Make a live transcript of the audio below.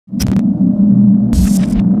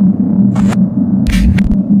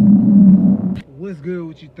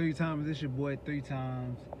with you 3 times. This your boy 3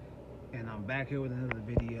 times, and I'm back here with another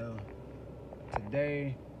video.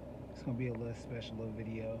 Today it's gonna be a little special little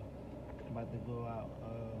video. I'm about to go out,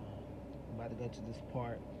 about to go to this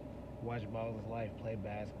park, watch ballislife, play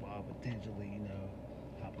basketball, potentially, you know,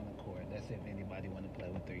 hop on the court. That's if anybody want to play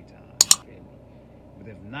with 3 times. You feel me? But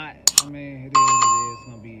if not, I mean, it is what it is. It's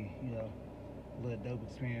gonna be, you know, a little dope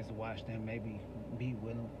experience to watch them, maybe be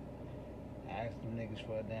with them. Ask them niggas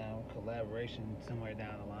for a damn collaboration somewhere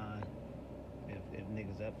down the line if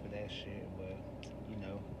niggas up for that shit. But you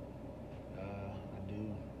know, I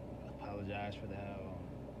do apologize for that.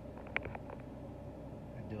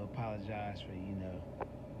 I do apologize for, you know,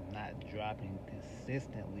 not dropping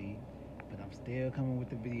consistently, but I'm still coming with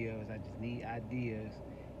the videos. I just need ideas,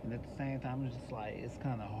 and at the same time, it's just like it's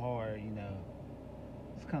kind of hard, you know.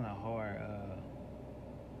 It's kind of hard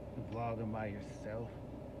vlogging by yourself.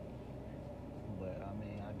 But I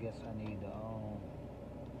mean, I guess I need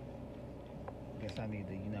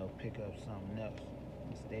to, you know, pick up something else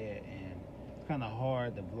instead. And it's kind of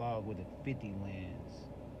hard to vlog with a 50 lens.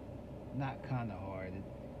 Not kind of hard.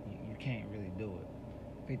 You can't really do it.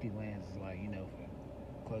 50 lens is like, you know, for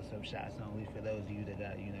close-up shots only. For those of you that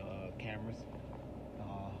got, you know, cameras,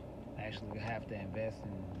 actually have to invest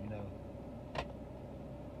in, you know,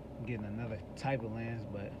 getting another type of lens.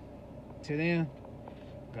 But till then,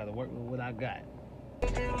 gotta work with what I got.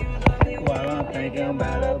 While I'm thinking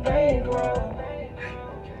about a bankroll,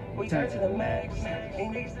 we turn to the max.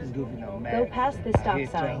 Go past this stop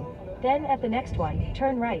sign. Then at the next one,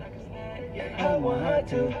 turn right. I want her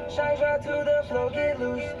to shine right to the floor, get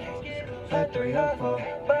loose. For 3 or 4,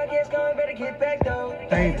 buckets gone, better get back though.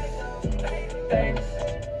 Thanks.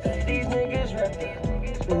 These niggas rapping.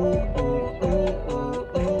 Ooh, ooh, ooh,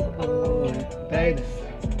 ooh, ooh, ooh. Thanks.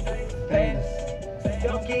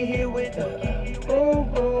 Don't get hit with the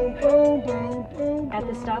Boom, boom, boom, boom, boom. At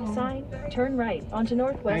the stop sign, turn right onto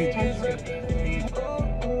Northwest 10th Street.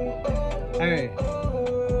 Hey.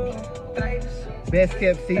 Best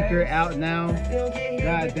kept secret out now.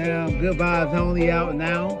 Goddamn, good vibes only out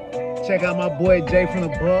now. Check out my boy Jay from the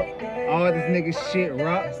Buck. All this nigga shit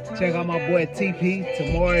rock. Check out my boy TP,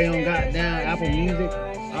 Tamari on goddamn Apple Music.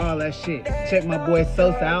 All that shit. Check my boy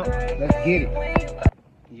Sosa out. Let's get it.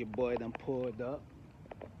 Your boy done pulled up.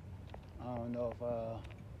 I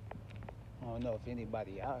don't know if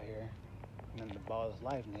anybody out here, none of the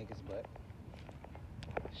ballislife niggas, but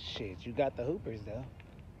shit, you got the hoopers though.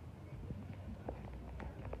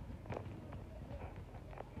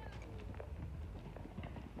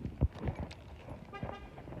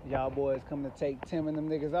 Y'all boys coming to take Tim and them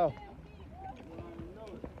niggas off.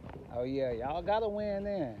 Oh yeah, y'all gotta win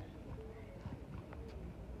then.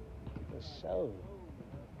 For sure.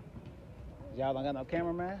 Y'all don't got no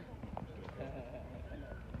cameraman?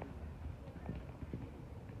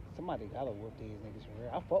 Somebody gotta whoop these niggas for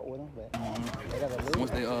real. I fuck with them, but they gotta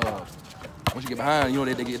lose. Once you get behind, you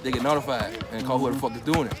know they get notified and call whoever the fuck is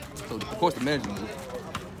doing it. So of course the manager knows.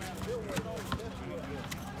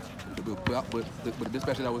 But the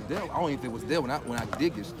dispatcher that was there, I don't even think was there when I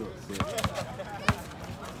did get stuck. So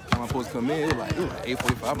when I'm supposed to come in, it was like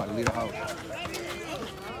 8:45. I'm about to leave the house.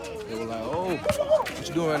 They were like, "Oh, what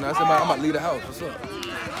you doing right now?" I said, "I'm about to leave the house. What's up?"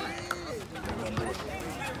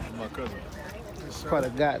 My cousin. For the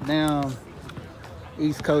goddamn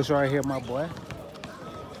East Coast right here, my boy.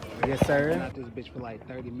 Yes, sir. Been out this bitch for like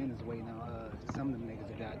 30 minutes waiting on some of them niggas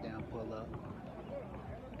to goddamn pull up.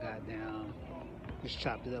 Goddamn, just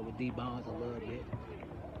chopped it up with D-Bones a little bit.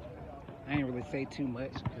 I ain't really say too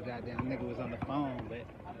much because goddamn nigga was on the phone, but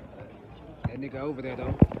that nigga over there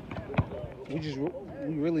though. We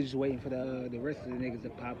really just waiting for the rest of the niggas to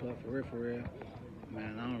pop up for real.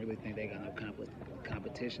 Man, I don't really think they got no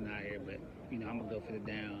competition out here, but you know, I'm gonna go for the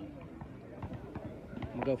down.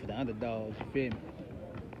 I'm gonna go for the underdogs. You feel me?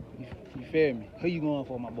 You feel me? Who you going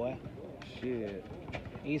for, my boy? Shit.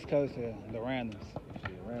 East Coast or the randoms?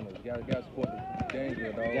 Shit, randoms. Gotta support the gang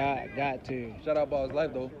here, dog. Got to. Shout out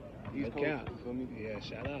ballislife though. East Coast. Out. You feel me? Yeah,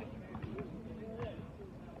 shout out.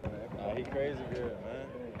 Nah, he crazy good, man.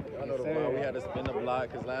 Y'all know the Yes, vibe. We had to spin the block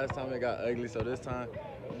because last time it got ugly, so this time,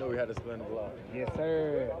 you know we had to spin the block. Yes,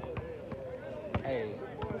 sir. Hey.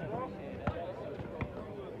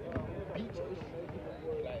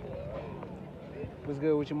 What's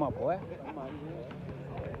good with you, my boy?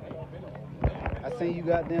 I seen you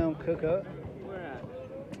goddamn cook up. Where at?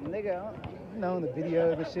 Nigga, you know, in the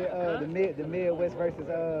videos and shit, the Midwest versus,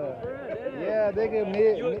 yeah,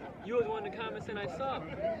 nigga, You was one of the comments and I saw.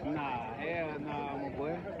 Nah, hell nah, my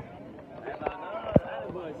boy.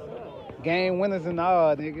 Game winners and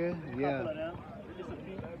all, nigga, yeah.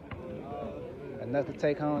 A enough to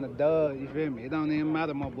take home the dub. You feel me? It don't even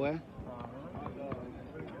matter, my boy.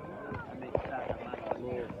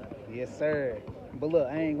 Yes, sir. But look,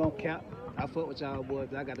 I ain't gonna cap. I fuck with y'all boys,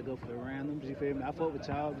 but I gotta go for the randoms. You feel me? I fuck with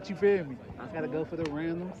y'all, but you feel me? I gotta go for the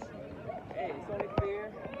randoms.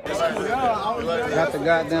 Got the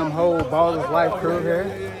goddamn whole ballislife crew here.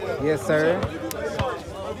 Yes, sir.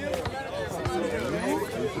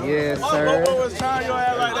 Yes, sir. Bobo was trying your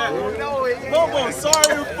ass like that. Bobo,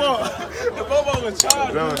 sorry for. Bobo was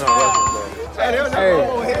trying.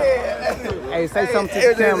 Hey, say something to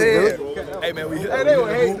the camera, dude. Hey, man, we hit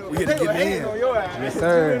to get in. Yes,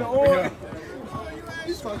 sir.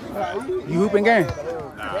 You hooping game?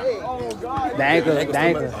 The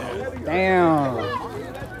ankle. Damn.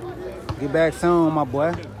 Get back soon, my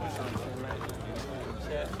boy.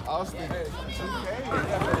 Austin.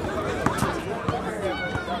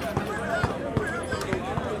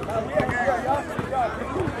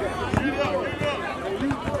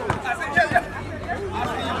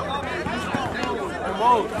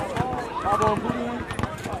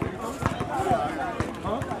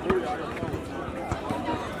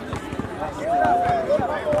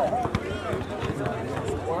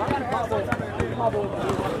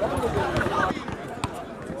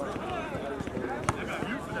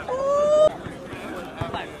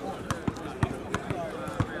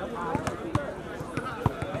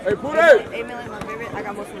 Hey, put it! 8 million, my favorite. I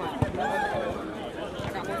got most of mine.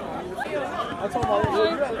 I told my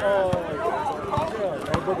lady,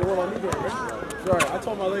 sorry, I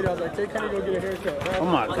told my lady, I was like, can you go get a haircut? Oh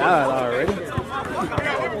my God, already?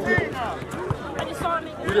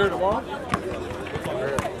 You there tomorrow?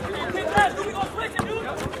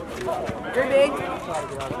 You're big.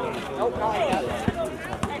 Nope, not like that.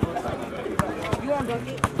 You want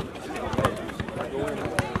bucket?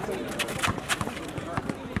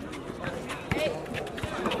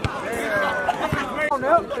 Oh,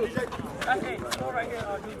 no. Okay, go right here.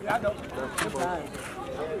 I know.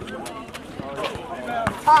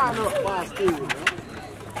 Time up by Steve.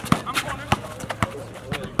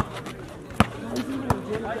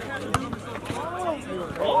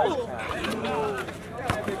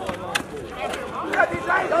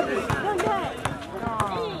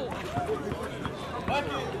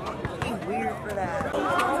 He's weird for that.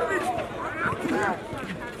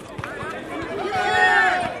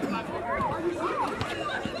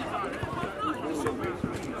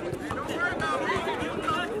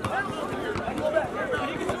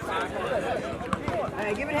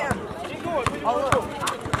 Hey, give it him. Oh, look.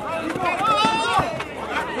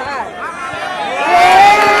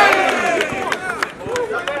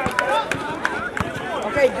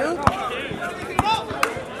 Okay, dude.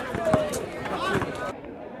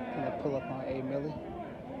 Can I pull up on A Millie?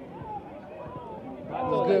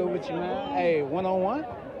 What's good with you, man? Hey, one-on-one?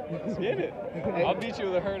 Let's get it. I'll beat you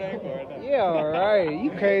with a hurt ankle right now. Yeah, all right.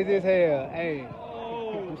 You crazy as hell. Hey,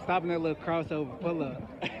 I'm stopping that little crossover pull-up.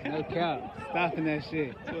 No cap. Stopping that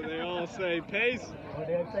shit. So they all say pace. What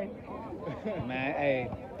did I say? Man, hey.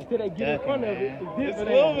 Until they get in ducking, front of it, man. it's a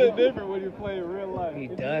little bit different when you play in real life. He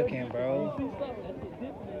ducking, bro.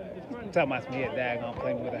 Talking about me, a dad gonna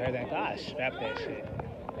play me with a hurt ankle. I strap that shit.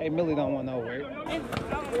 Hey, Millie don't want no work.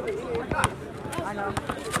 I know.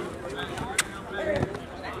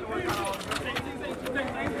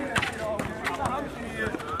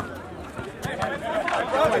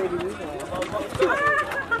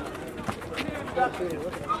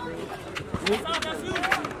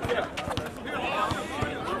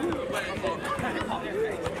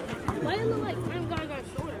 Why does it look like Grim Guy got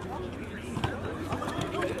shorter?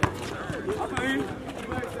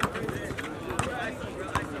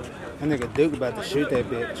 That nigga Duke about to shoot that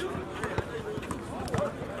bitch.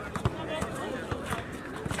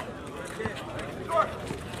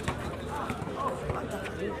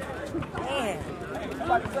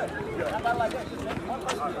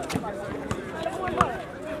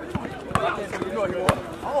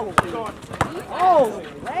 Oh,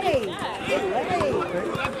 late. It's late.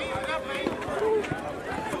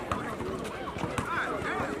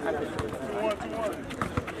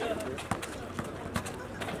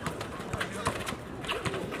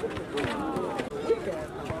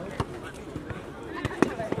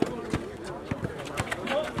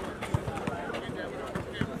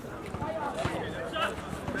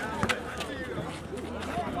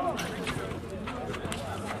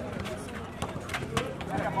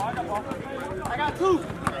 I got two.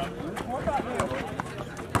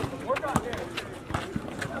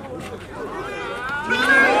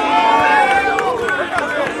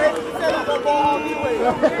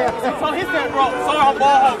 So hit that, bro. Sorry, I'm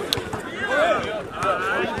ball holding.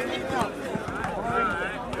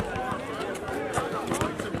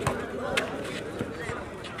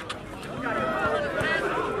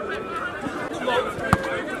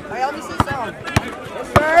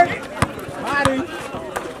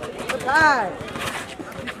 God.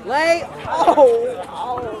 Lay. Oh.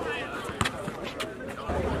 Oh.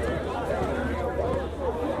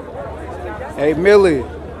 Hey, Millie.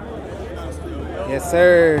 Yes,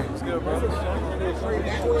 sir.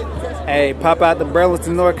 Hey, pop out to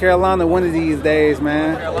Burlington, North Carolina one of these days,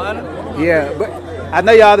 man. Carolina? Yeah, but I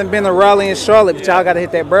know y'all done been to Raleigh and Charlotte, but y'all got to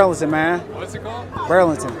hit that Burlington, man. What's it called?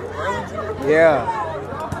 Burlington. Burlington?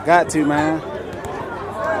 Yeah. Got to, man.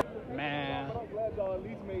 Man,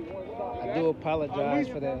 I do apologize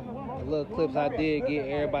for the little clips I did get.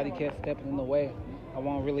 Everybody kept stepping in the way. I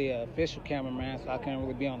wasn't really an official cameraman, so I can't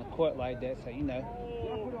really be on the court like that. So, you know,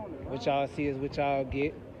 what y'all see is what y'all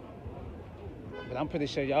get. But I'm pretty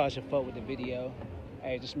sure y'all should fuck with the video.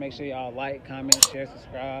 Hey, just make sure y'all like, comment, share,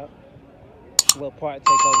 subscribe. A little part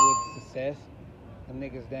take over with success. Them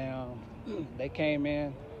niggas down. They came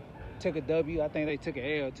in, took a W. I think they took an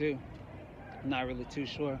L too. I'm not really too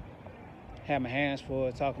sure. Had my hands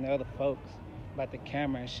full talking to other folks about the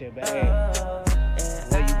camera and shit. But hey,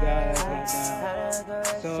 love you guys.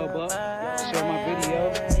 Sub up, share my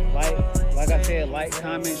video. Like I said, like,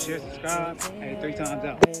 comment, share, subscribe. Hey, 3 times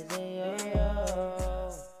out.